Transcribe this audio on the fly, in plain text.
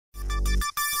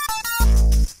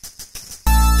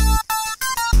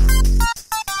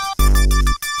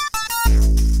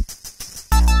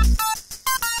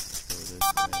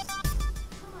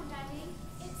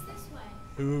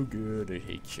good, I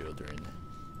hate children.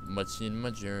 What's in my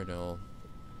journal?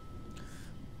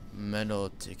 Metal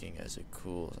ticking as it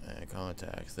cools and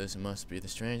contacts. This must be the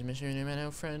strange mystery my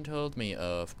old friend told me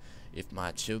of. If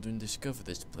my children discover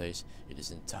this place, it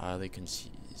is entirely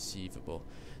conceivable.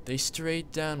 They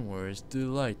strayed downwards,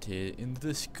 delighted in the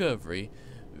discovery.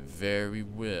 Very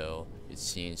well. It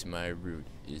seems my route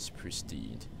is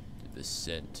pristine. The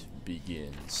descent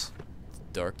begins.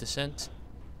 Dark descent?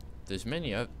 There's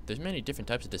many different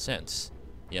types of descents,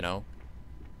 you know.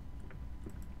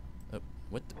 Oh,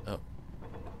 what? Oh,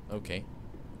 okay.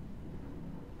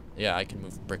 Yeah, I can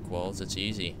move brick walls. It's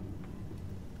easy.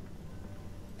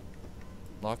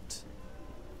 Locked.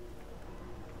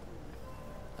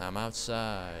 I'm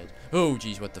outside. Oh,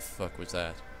 jeez, what the fuck was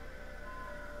that?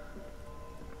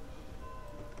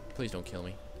 Please don't kill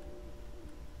me.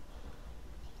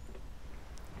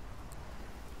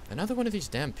 Another one of these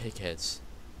damn pigheads.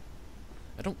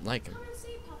 I don't like him. Come and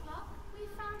see, Papa. We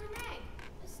found an egg.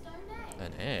 A stone egg.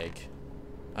 An egg?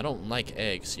 I don't like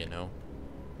eggs, you know.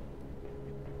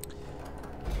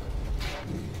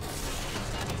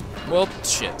 Well,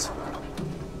 shit.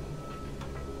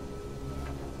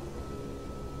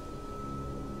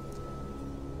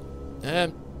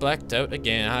 And blacked out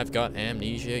again. I've got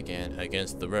amnesia again.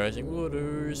 Against the rising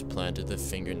waters, planted the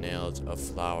fingernails of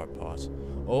flower pots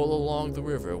all along the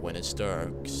river when it's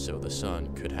dark, so the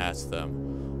sun could hatch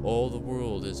them. All the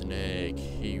world is an egg,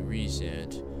 he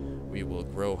reasoned. We will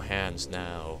grow hands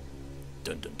now.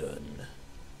 Dun dun dun.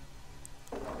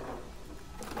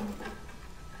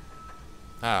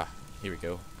 Ah, here we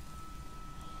go.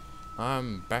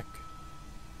 I'm back.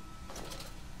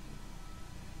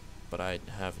 But I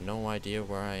have no idea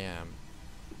where I am.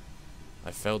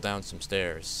 I fell down some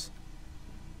stairs.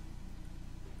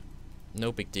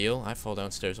 No big deal. I fall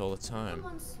downstairs all the time.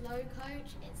 Come on, slow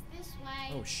coach. It's this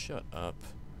way. Oh, shut up.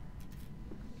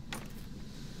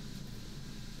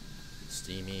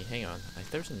 Steamy. Hang on.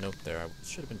 There's a note there. I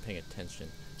should have been paying attention.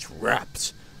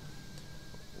 Trapped!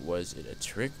 Was it a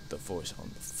trick? The voice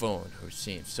on the phone, who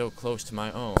seems so close to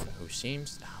my own, who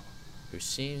seems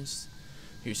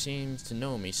to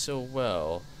know me so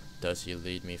well. Does he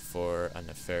lead me for a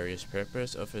nefarious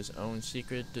purpose of his own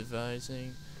secret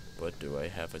devising? But do I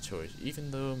have a choice?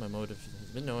 Even though my motive has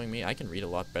been knowing me, I can read a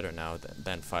lot better now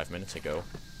than 5 minutes ago.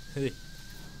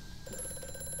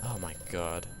 Oh my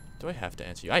god. Do I have to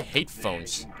answer you? I hate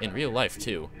phones. In real life,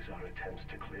 too. Is our attempts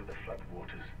to clear the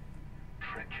floodwaters.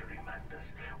 Treachery, Mandus.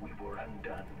 We were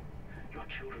undone. Your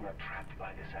children are trapped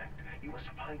by this act. You must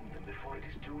find them before it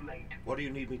is too late. What do you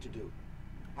need me to do?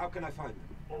 How can I find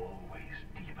them? Always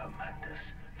deeper, Mandus.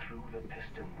 Through the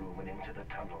piston room and into the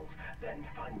tunnels. Then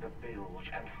find the bilge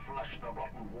and flush the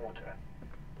rotten water.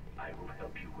 I will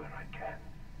help you where I can.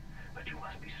 But you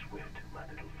must be swift, my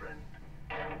little friend.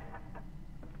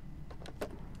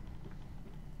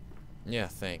 Yeah,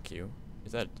 thank you.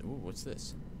 Is that... Ooh, what's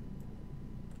this?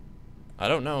 I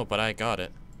don't know, but I got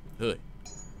it. Ugh.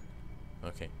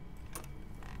 Okay.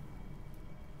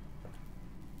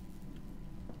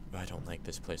 I don't like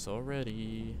this place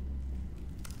already.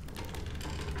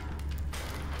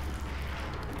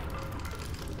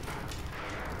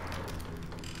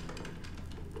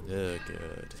 Oh,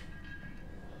 good.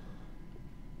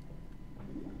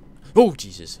 Oh,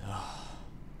 Jesus.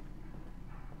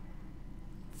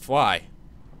 Fly.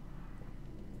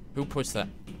 Who puts that?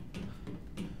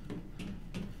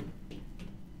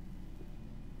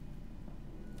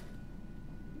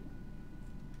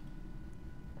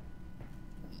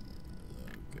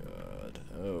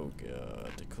 Oh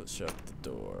god, shut the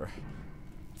door.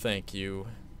 Thank you.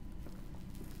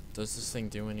 Does this thing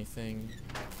do anything?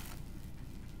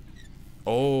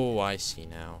 Oh, I see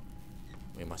now.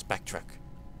 We must backtrack.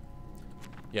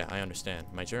 Yeah, I understand.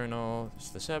 My journal,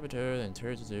 the saboteur, and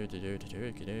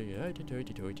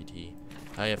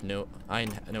I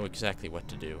know exactly what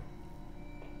to do.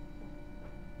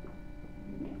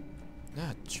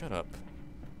 Ah, shut up.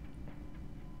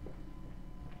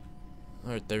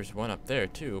 Alright, there's one up there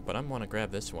too, but I want to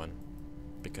grab this one.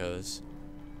 Because...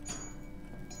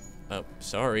 Oh,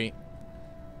 sorry.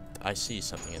 I see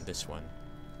something in this one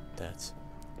that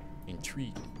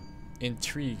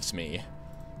intrigues me.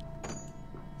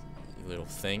 Little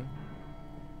thing.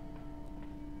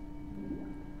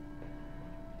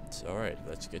 It's alright,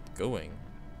 let's get going.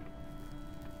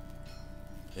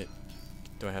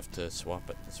 Do I have to swap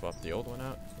the old one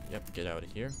out? Yep, get out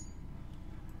of here.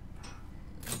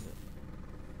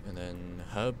 And then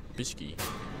Hubisky.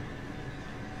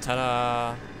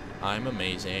 Ta-da! I'm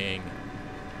amazing.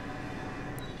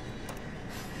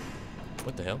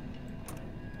 What the hell?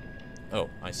 Oh,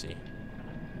 I see.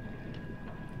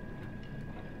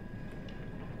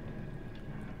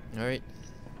 Alright.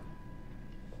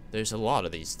 There's a lot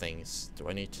of these things. Do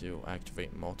I need to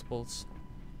activate multiples?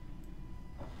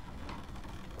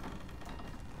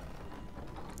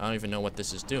 I don't even know what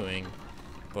this is doing,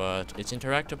 but it's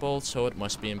interactable, so it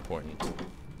must be important.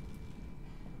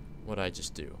 What'd I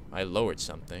just do? I lowered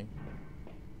something.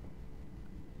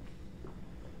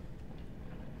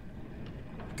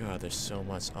 God, there's so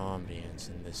much ambience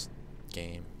in this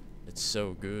game. It's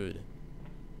so good.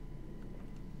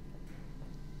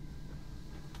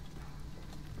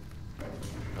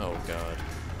 Oh God.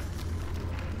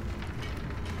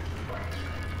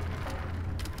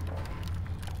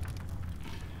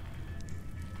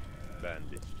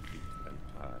 Bandaged feet and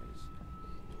eyes,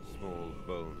 small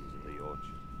bones in the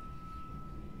orchard.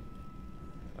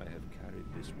 I have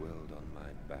carried this world on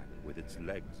my back with its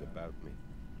legs about me.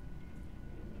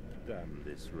 Damn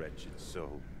this wretched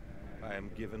soul. I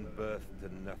am given birth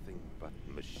to nothing but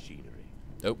machinery.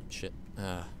 Oh, shit.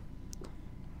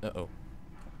 Uh-oh.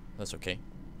 That's okay.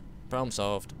 Problem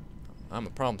solved. I'm a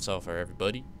problem solver,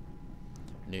 everybody.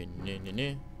 No.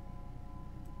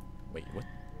 Wait, what?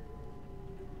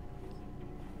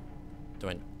 Do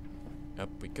I... Up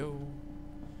we go.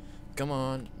 Come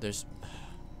on, there's...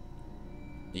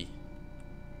 E.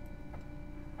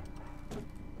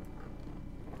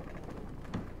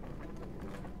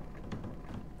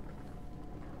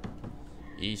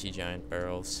 Easy, giant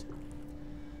barrels.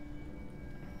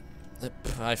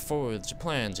 I forged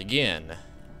plans again.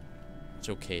 It's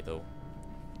okay, though.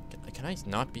 Can I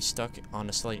not be stuck on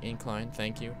a slight incline?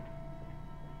 Thank you.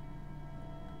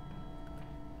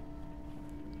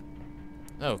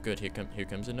 Oh, good. Here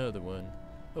comes another one.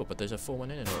 Oh, but there's a full one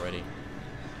in it already.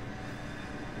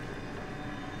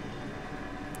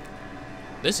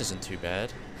 This isn't too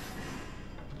bad.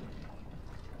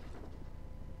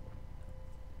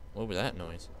 What was that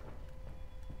noise?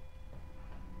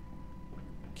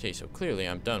 Okay, so clearly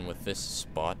I'm done with this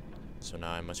spot. So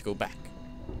now I must go back.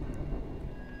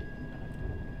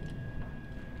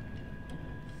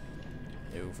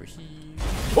 Over here.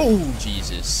 Oh,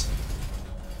 Jesus.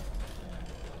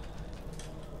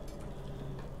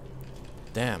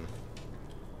 Damn.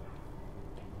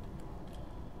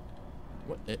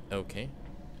 What? Okay.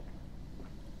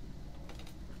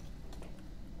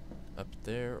 Up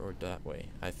there or that way?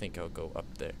 I think I'll go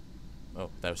up there. Oh,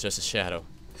 that was just a shadow.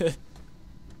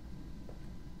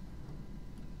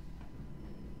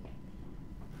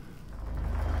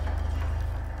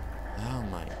 Oh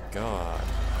my God.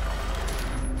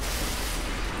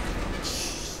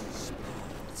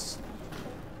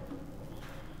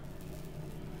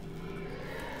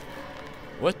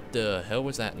 What the hell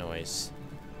was that noise?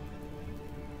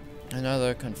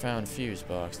 Another confound fuse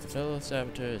box. The fellow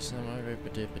saboteur is somewhat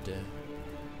ripidipida.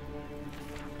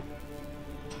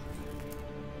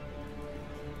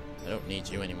 I don't need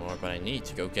you anymore, but I need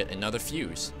to go get another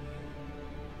fuse.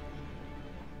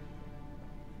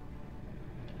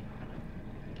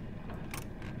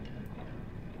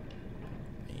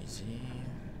 Easy.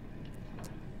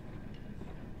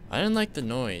 I didn't like the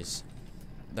noise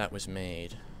that was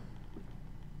made.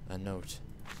 A note.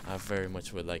 I very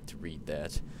much would like to read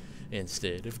that.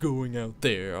 Instead of going out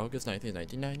there, August 19th,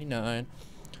 1999,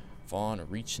 von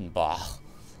Reichenbach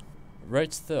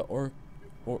writes the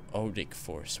Odic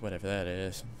Force, whatever that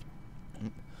is.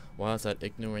 Whilst that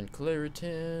ignorant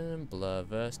Claritin,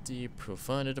 blavasti,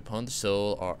 profounded upon the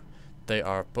soul, they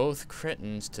are both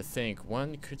cretins to think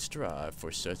one could strive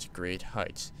for such great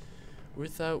heights,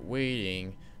 without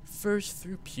wading first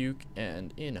through puke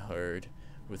and in herd,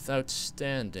 without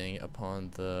standing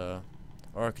upon the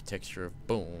architecture of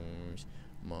bones.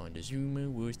 Montezuma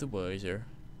was the wiser.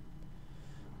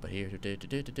 But here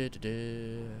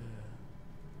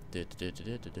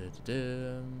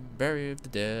bury the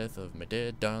death of my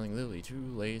dead darling Lily, too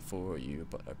late for you,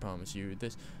 but I promise you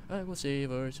this, I will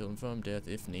save our children from death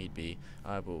if need be.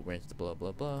 I will rinse the blah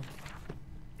blah blah.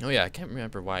 Oh yeah, I can't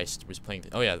remember why I was playing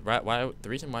oh yeah, the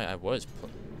reason why I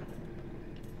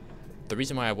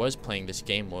was playing this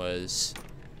game was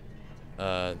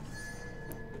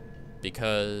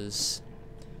because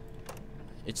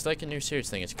it's like a new series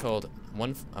thing. It's called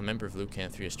a member of Lucan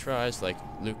 3's tries, like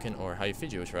Lucan or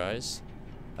Hiufigyo tries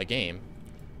a game,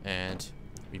 and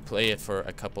we play it for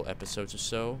a couple episodes or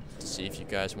so to see if you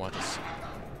guys want to see.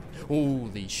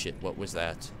 Holy shit, what was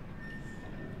that?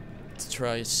 To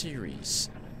try a series.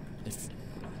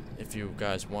 If you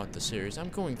guys want the series, I'm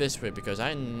going this way because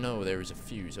I know there is a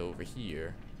fuse over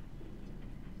here.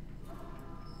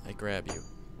 I grab you.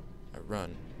 I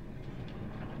run.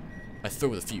 I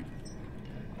throw the fuse.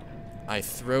 I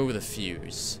throw the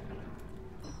fuse.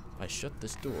 I shut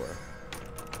this door.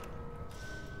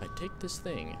 I take this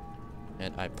thing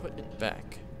And I put it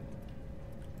back.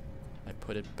 I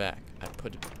put it back. I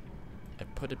put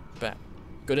it back.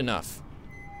 Good enough.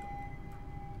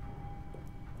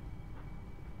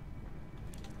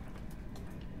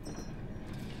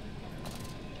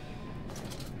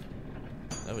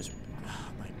 That was... Oh,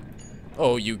 my...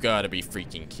 Oh, you gotta be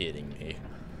freaking kidding me.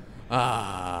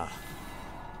 Ah.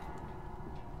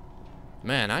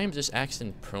 Man, I am just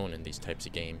accident prone in these types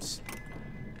of games.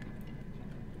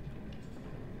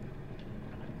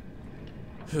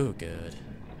 Oh, good.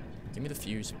 Give me the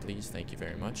fuse, please. Thank you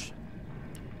very much.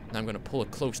 Now I'm gonna pull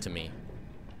it close to me.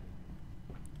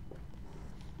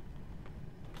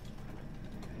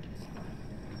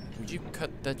 Would you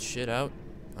cut that shit out?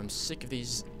 I'm sick of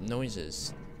these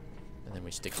noises. And then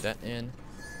we stick that in.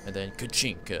 And then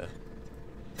kachinka.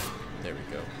 There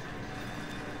we go.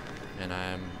 And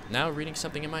I'm now reading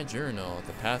something in my journal.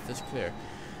 The path is clear.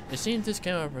 It seems this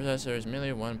chemical processor is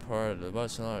merely one part of the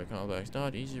bus-solar complex.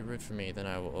 Not easy route for me. Then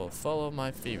I will follow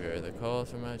my fever. The call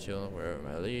for my children. Wherever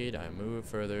I lead, I move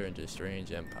further into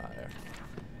strange empire.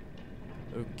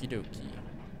 Okie dokie.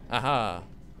 Aha!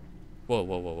 Whoa,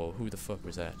 whoa, whoa, whoa. Who the fuck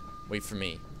was that? Wait for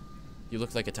me. You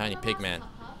look like a tiny pig man.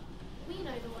 We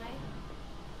know the way.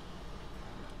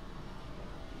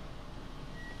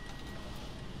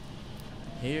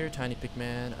 Here, tiny pig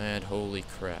man, and holy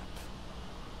crap.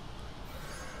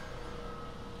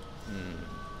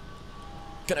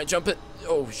 Can I jump it?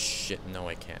 Oh shit, no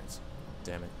I can't.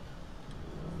 Damn it.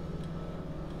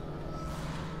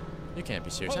 You can't be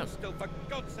serious. Hold still, for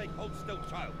God's sake, hold still,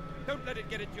 child. Don't let it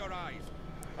get into your eyes.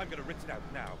 I'm gonna rinse it out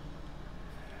now.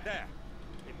 There.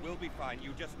 It will be fine.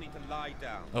 You just need to lie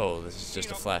down. Oh, this is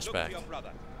just a flashback. Look to your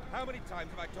brother. How many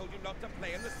times have I told you not to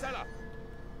play in the cellar?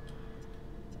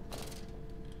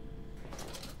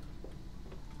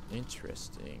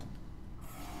 Interesting.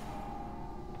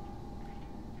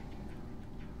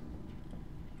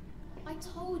 I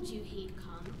told you he'd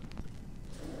come.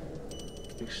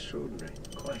 Extraordinary.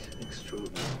 Quite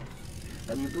extraordinary.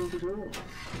 And you built it all.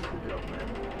 Good job, man.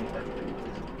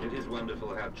 It is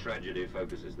wonderful how tragedy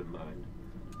focuses the mind.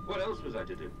 What else was I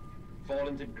to do? Fall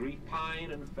into grief,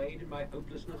 pine, and fade in my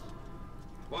hopelessness?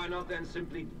 Why not then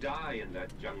simply die in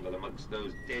that jungle amongst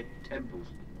those dead temples?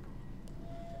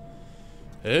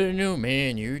 Oh no,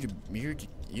 man, you're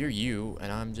you,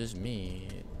 and I'm just me.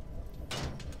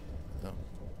 Oh.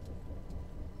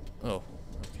 Oh,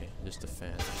 okay, just a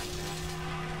fan.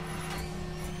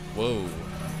 Whoa.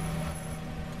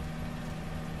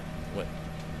 What?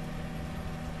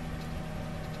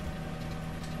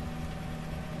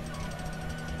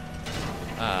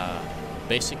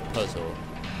 Basic puzzle.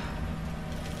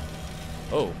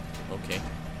 Oh, okay.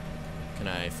 Can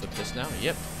I flip this now?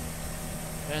 Yep.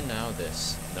 And now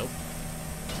this. Nope.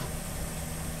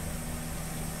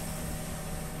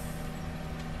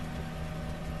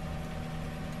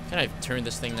 Can I turn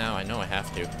this thing now? I know I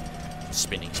have to.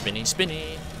 Spinning, spinning,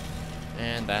 spinning.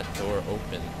 And that door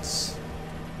opens.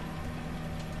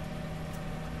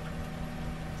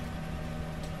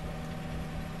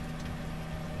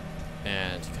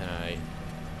 And can I...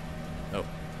 Oh.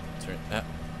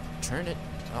 Turn it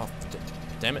off.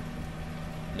 Damn it.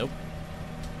 Nope.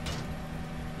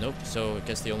 Nope, so I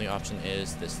guess the only option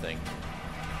is this thing.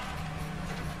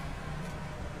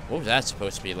 What was that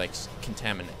supposed to be, like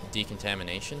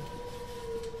decontamination?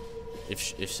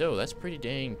 If so, that's pretty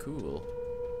dang cool.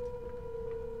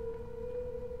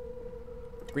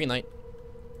 Green light.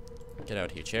 Get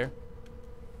out here, chair.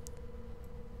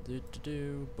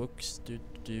 Books.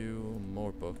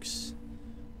 More books.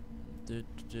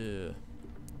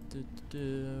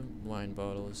 Wine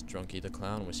bottles. Drunky the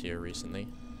Clown was here recently.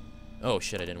 Oh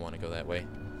shit, I didn't want to go that way.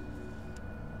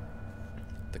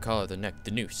 The collar, the neck,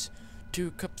 the noose.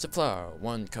 2 cups of flour,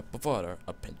 1 cup of water,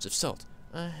 a pinch of salt,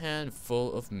 a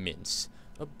handful of mince,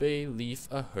 a bay leaf,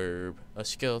 a herb, a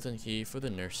skeleton key for the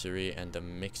nursery, and the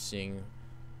mixing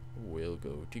will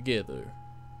go together.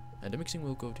 And the mixing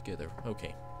will go together.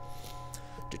 Okay.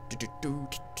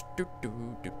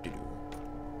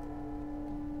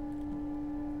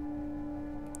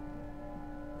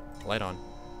 Light on.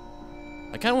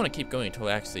 I kind of want to keep going until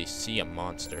I actually see a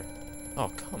monster. Oh,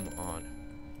 come on.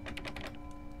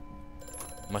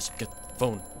 Must get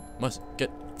phone. Must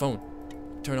get phone.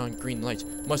 Turn on green lights.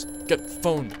 Must get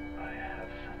phone. I have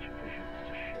such visions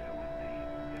to share with thee.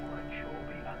 If my jaw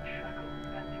be unshackled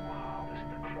and you harvest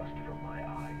the crust from my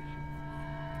eyes.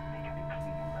 Make me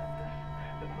clean, Mandus,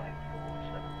 that my thoughts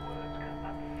and words can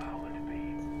unfouled be.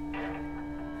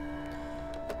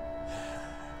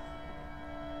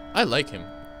 I like him.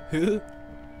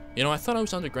 You know, I thought I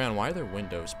was underground. Why are there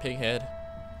windows? Pig head.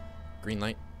 Green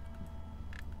light.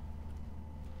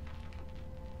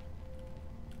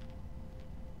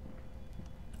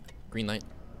 Green light.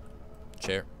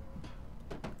 Chair.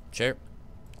 Chair.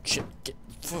 Chair. Get.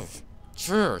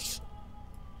 Chairs.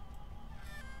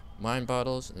 Wine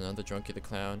bottles. Another Drunky the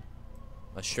Clown.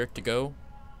 A shirt to go.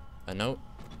 A note.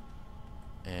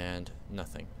 And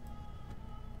nothing.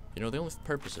 You know, the only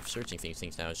purpose of searching these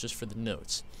things now is just for the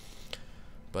notes.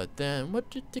 But then, what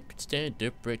did the stand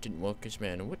upright and walk as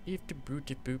man? What if the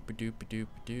brute boop a doop a doop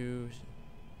a doo?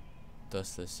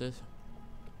 Thus this is.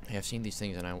 I have seen these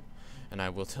things, and I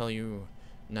will tell you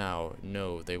now,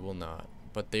 no, they will not.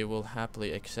 But they will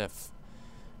happily accept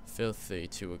filthy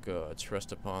to a god,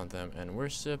 trust upon them, and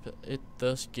worship it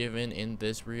thus given in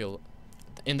this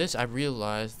I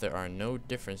realize there are no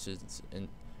differences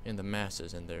in the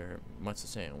masses, and they're much the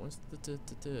same. What's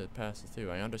the pass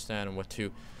through? I understand what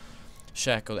to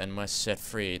shackle and must set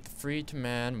free. Free to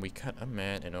man, we cut a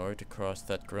man. In order to cross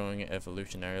that growing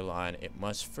evolutionary line, it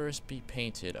must first be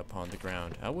painted upon the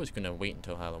ground. I was gonna wait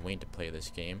until Halloween to play this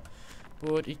game,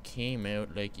 but it came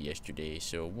out like yesterday,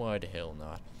 so why the hell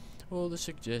not? All the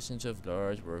suggestions of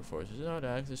large workforces are not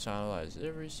actually finalized.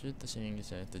 Every shit the same is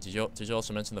that. Did you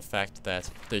also mention the fact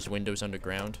that there's windows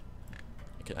underground?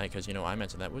 Because you know, I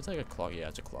mentioned that. What's like a clock? Yeah,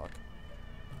 it's a clock.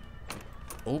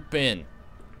 Open!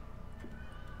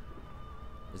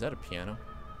 Is that a piano?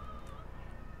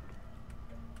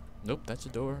 Nope, that's a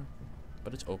door.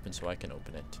 But it's open, so I can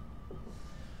open it.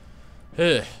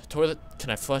 Ugh, toilet. Can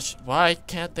I flush? Why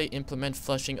can't they implement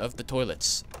flushing of the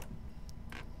toilets?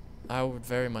 I would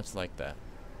very much like that.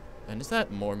 And is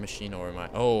that more machine, or am I?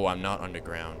 Oh, I'm not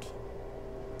underground.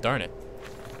 Darn it.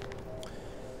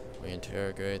 We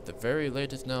interrogate the very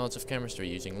latest knowledge of chemistry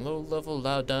using low-level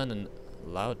laudanum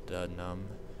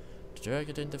to drag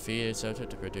it into feed, so to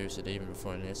produce it even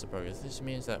before it hits the progress. This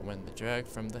means that when the drag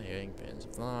from the heating pins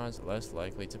of lines, less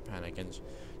likely to panic and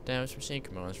damage machine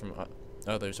components from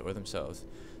others or themselves.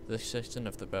 The section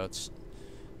of the belts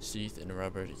sheathed in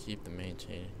rubber to keep them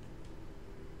maintained.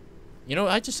 You know,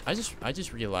 I just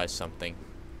realized something.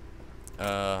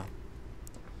 The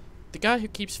guy who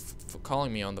keeps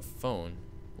calling me on the phone.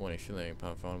 When extremely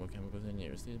powerful chemicals in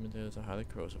use, these materials are highly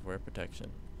corrosive. Wear protection.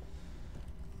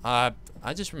 I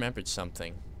just remembered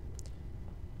something.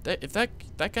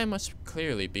 That guy must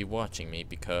clearly be watching me,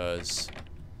 because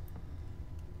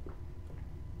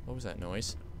what was that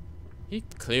noise? He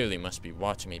clearly must be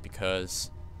watching me, because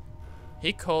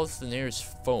he calls the nearest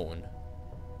phone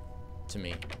to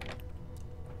me.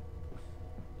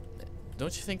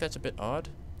 Don't you think that's a bit odd?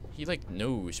 He like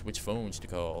knows which phones to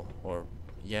call, or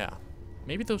yeah.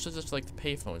 Maybe those are just like the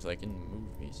payphones, like in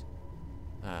movies.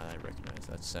 Ah, I recognize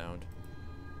that sound.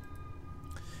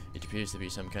 It appears to be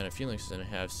some kind of feeling system. I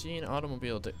have seen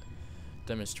automobile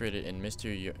demonstrated in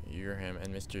Mr. Urham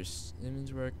and Mr.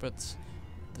 Simmons' work, but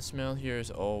the smell here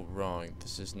is all wrong.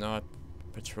 This is not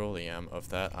petroleum, of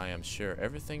that I am sure.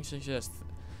 Everything suggests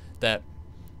that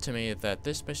to me that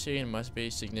this machine must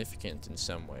be significant in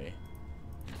some way.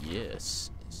 Yes,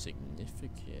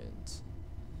 significant.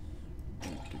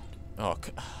 Oh,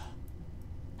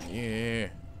 yeah.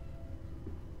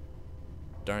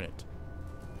 Darn it.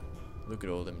 Look at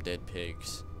all them dead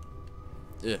pigs.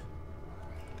 Ugh.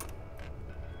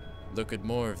 Look at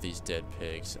more of these dead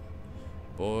pigs.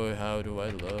 Boy, how do I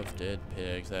love dead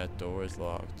pigs. That door is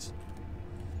locked.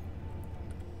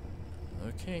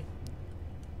 Okay.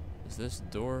 Is this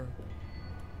door?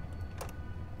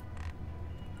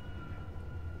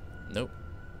 Nope.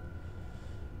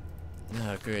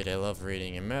 Oh, great, I love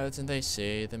reading. Imagine they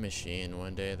say the machine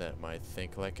one day that might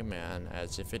think like a man,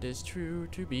 as if it is true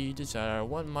to be desired.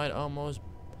 One might almost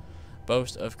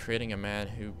boast of creating a man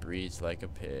who breathes like a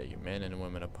pig. Men and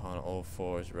women upon all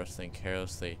fours, rustling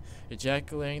carelessly,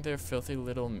 ejaculating their filthy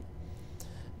little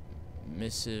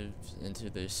missives into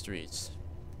the streets.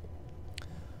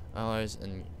 Alleys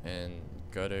and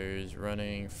gutters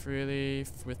running freely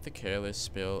with the careless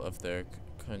spill of their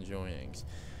conjoinings.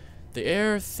 The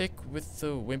air thick with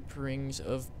the whimperings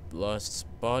of lusts,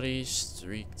 bodies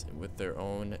streaked with their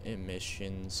own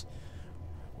emissions.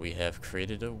 We have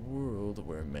created a world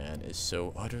where man is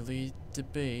so utterly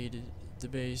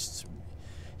debased,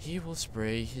 he will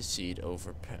spray his seed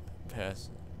over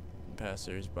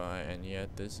passers-by, and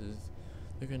yet this is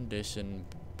the condition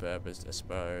Babbage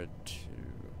aspired to.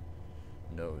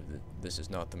 No, this is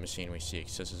not the machine we seek.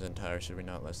 Such as entire should we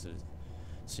not less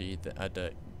see the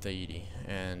deity,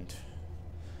 and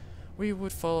we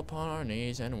would fall upon our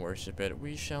knees and worship it.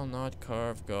 We shall not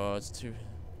carve gods to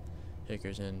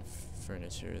hickers and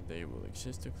furniture. They will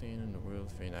exist to clean in the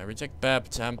world free. I reject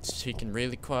Babs. I'm speaking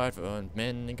really quiet for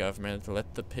men in government to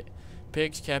let the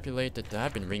pigs capulate that.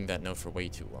 I've been reading that note for way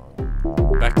too long.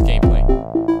 Back to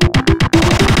gameplay.